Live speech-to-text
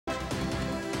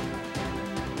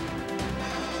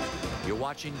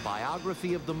watching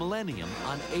Biography of the Millennium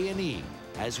on A&E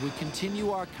as we continue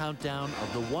our countdown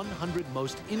of the 100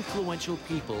 most influential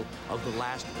people of the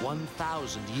last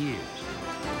 1,000 years.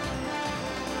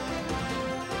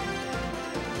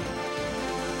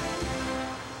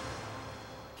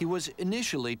 He was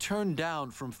initially turned down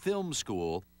from film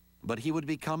school, but he would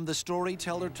become the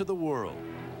storyteller to the world,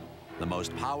 the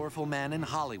most powerful man in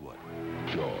Hollywood.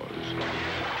 Jaws.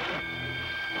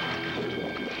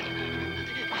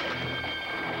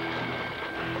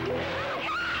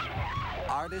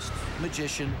 Artist,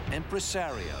 magician,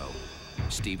 impresario,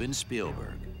 Steven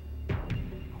Spielberg.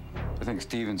 I think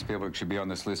Steven Spielberg should be on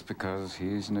this list because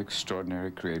he's an extraordinary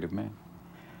creative man.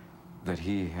 That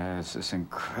he has this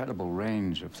incredible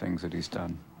range of things that he's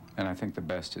done, and I think the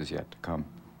best is yet to come.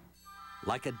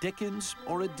 Like a Dickens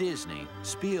or a Disney,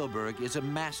 Spielberg is a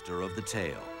master of the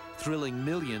tale, thrilling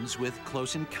millions with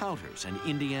Close Encounters and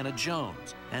Indiana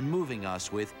Jones, and moving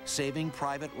us with Saving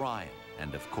Private Ryan,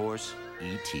 and of course,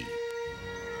 E.T.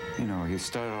 You know, he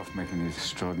started off making these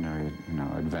extraordinary,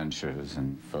 adventures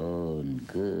and fun,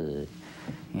 good.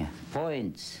 Yeah,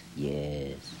 points,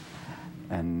 yes.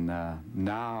 And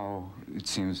now it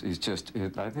seems he's just,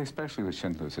 I think especially with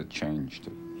Schindler's, it changed.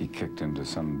 He kicked into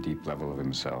some deep level of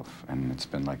himself, and it's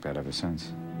been like that ever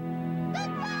since.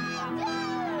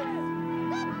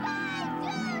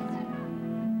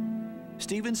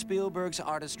 Steven Spielberg's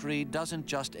artistry doesn't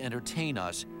just entertain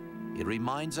us, it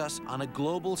reminds us on a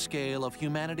global scale of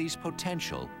humanity's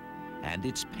potential and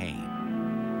its pain.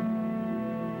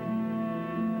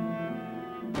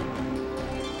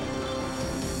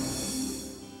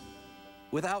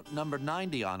 Without number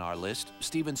 90 on our list,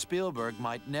 Steven Spielberg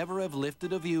might never have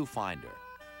lifted a viewfinder.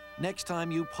 Next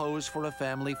time you pose for a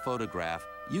family photograph,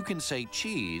 you can say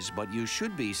cheese, but you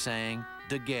should be saying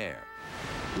Daguerre,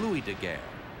 Louis Daguerre.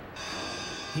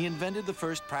 He invented the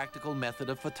first practical method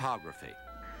of photography,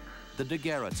 the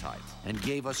daguerreotype, and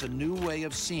gave us a new way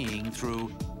of seeing through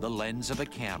the lens of a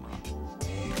camera.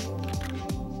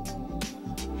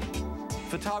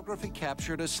 Photography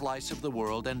captured a slice of the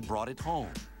world and brought it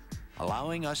home,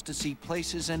 allowing us to see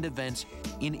places and events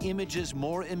in images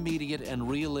more immediate and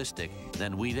realistic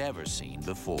than we'd ever seen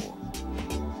before.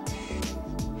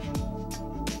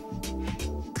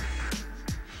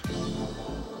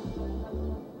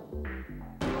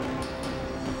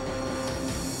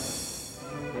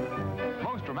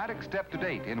 Most dramatic step to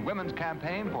date in women's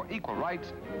campaign for equal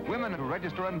rights, women who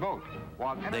register and vote.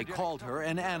 They called her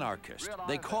an anarchist.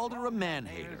 They called her a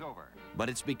man-hater. But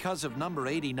it's because of number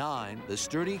 89, the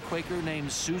sturdy Quaker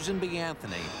named Susan B.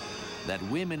 Anthony, that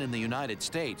women in the United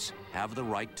States have the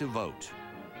right to vote.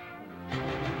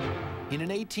 In an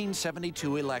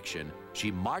 1872 election, she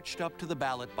marched up to the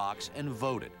ballot box and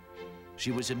voted.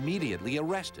 She was immediately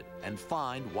arrested and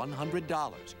fined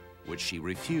 $100, which she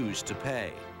refused to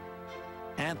pay.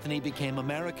 Anthony became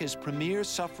America's premier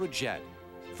suffragette,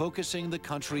 focusing the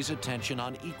country's attention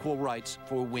on equal rights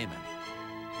for women.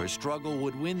 Her struggle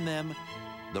would win them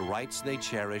the rights they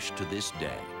cherish to this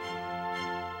day.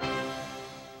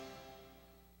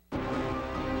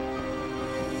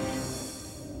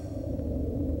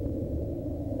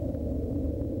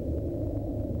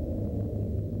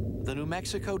 The New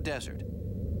Mexico desert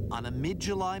on a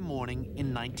mid-July morning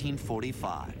in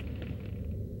 1945.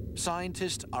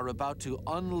 Scientists are about to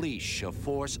unleash a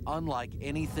force unlike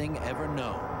anything ever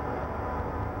known.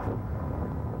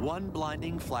 One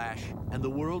blinding flash, and the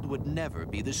world would never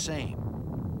be the same.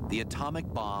 The atomic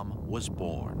bomb was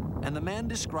born, and the man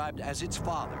described as its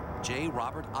father, J.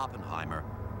 Robert Oppenheimer,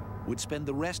 would spend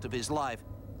the rest of his life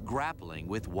grappling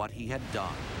with what he had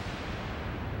done.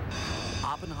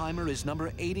 Oppenheimer is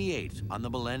number 88 on the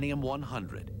Millennium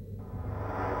 100.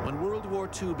 When World War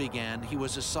II began, he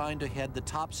was assigned to head the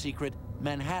top-secret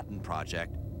Manhattan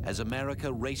Project as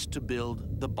America raced to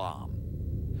build the bomb.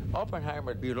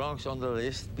 Oppenheimer belongs on the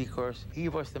list because he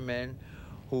was the man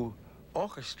who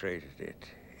orchestrated it.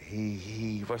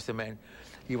 He was the man,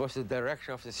 he was the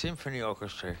director of the symphony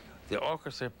orchestra. The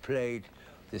orchestra played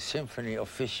the symphony of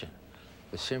fission,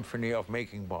 the symphony of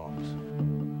making bombs.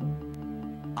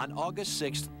 On August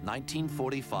 6,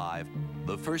 1945,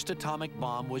 the first atomic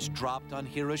bomb was dropped on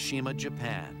Hiroshima,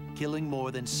 Japan, killing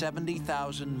more than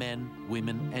 70,000 men,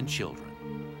 women, and children.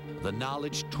 The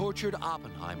knowledge tortured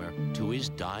Oppenheimer to his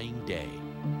dying day.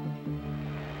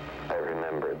 I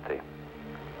remembered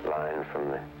the line from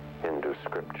the Hindu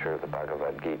scripture, the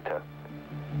Bhagavad Gita.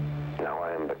 Now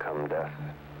I am become death,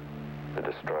 the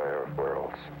destroyer of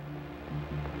worlds.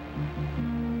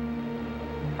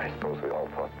 I suppose we all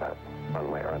thought that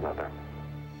one way or another.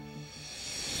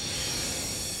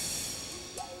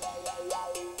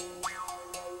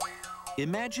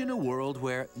 Imagine a world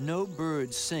where no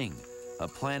birds sing, a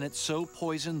planet so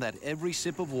poisoned that every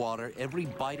sip of water, every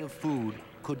bite of food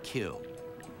could kill.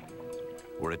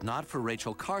 Were it not for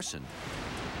Rachel Carson,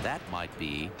 that might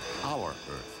be our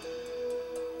Earth.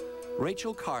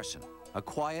 Rachel Carson, a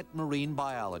quiet marine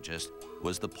biologist,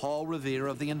 was the Paul Revere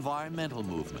of the environmental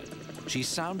movement. She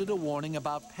sounded a warning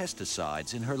about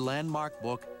pesticides in her landmark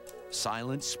book,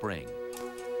 Silent Spring.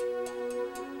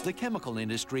 The chemical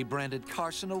industry branded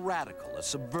Carson a radical, a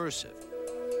subversive.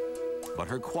 But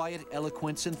her quiet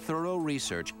eloquence and thorough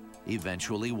research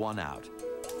eventually won out.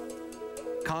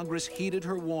 Congress heeded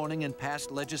her warning and passed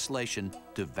legislation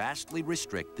to vastly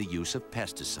restrict the use of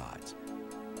pesticides.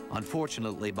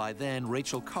 Unfortunately, by then,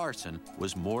 Rachel Carson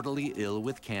was mortally ill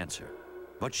with cancer.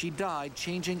 But she died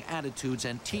changing attitudes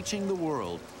and teaching the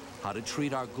world how to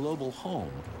treat our global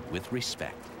home with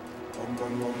respect.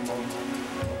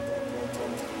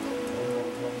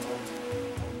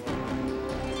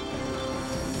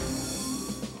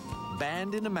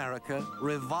 Banned in America,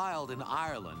 reviled in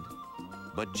Ireland,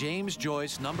 but James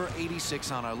Joyce, number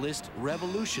 86 on our list,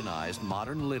 revolutionized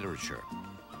modern literature.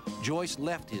 Joyce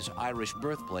left his Irish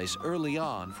birthplace early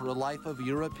on for a life of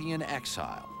European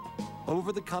exile.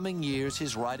 Over the coming years,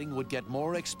 his writing would get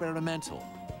more experimental,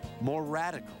 more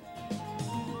radical.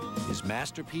 His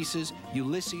masterpieces,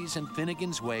 Ulysses and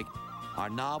Finnegan's Wake, are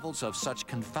novels of such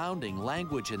confounding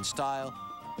language and style,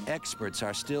 experts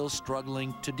are still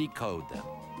struggling to decode them.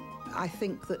 I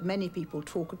think that many people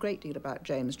talk a great deal about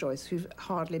James Joyce who've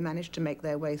hardly managed to make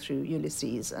their way through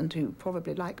Ulysses and who,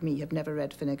 probably like me, have never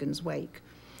read Finnegan's Wake.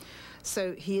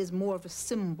 So he is more of a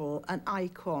symbol, an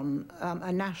icon,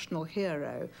 a national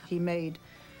hero. He made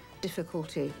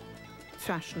difficulty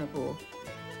fashionable.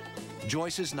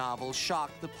 Joyce's novels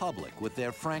shocked the public with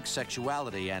their frank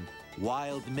sexuality and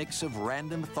wild mix of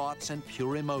random thoughts and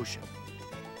pure emotion.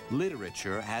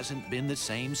 Literature hasn't been the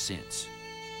same since.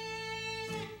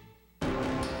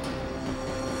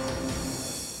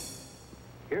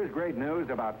 Here's great news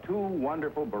about two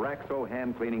wonderful Barexo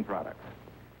hand cleaning products.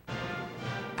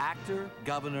 Actor,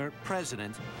 governor,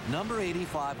 president, number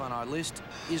 85 on our list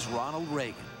is Ronald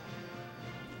Reagan.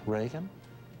 Reagan?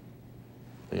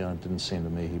 Yeah, it didn't seem to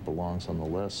me he belongs on the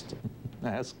list.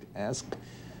 Ask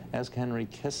Henry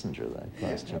Kissinger that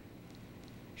question.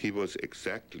 He was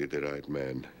exactly the right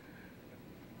man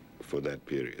for that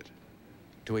period.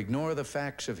 To ignore the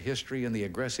facts of history and the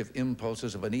aggressive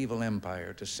impulses of an evil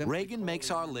empire to simply... Reagan makes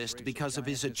our list because of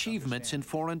his achievements in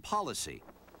foreign policy.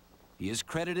 He is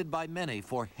credited by many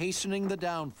for hastening the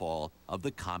downfall of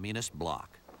the communist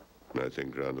bloc. I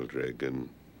think Ronald Reagan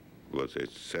was a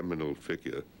seminal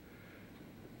figure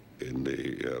in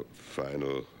the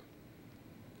final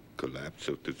collapse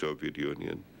of the Soviet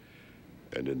Union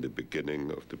and in the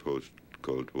beginning of the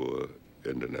post-Cold War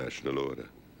international order.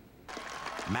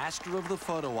 Master of the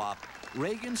photo op,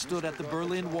 Reagan stood at the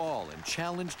Berlin Wall and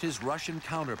challenged his Russian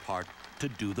counterpart to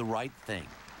do the right thing.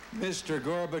 Mr.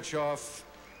 Gorbachev,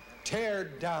 tear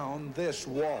down this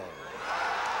wall.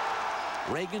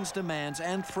 Reagan's demands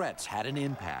and threats had an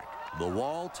impact. The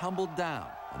wall tumbled down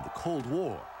and the Cold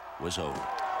War was over.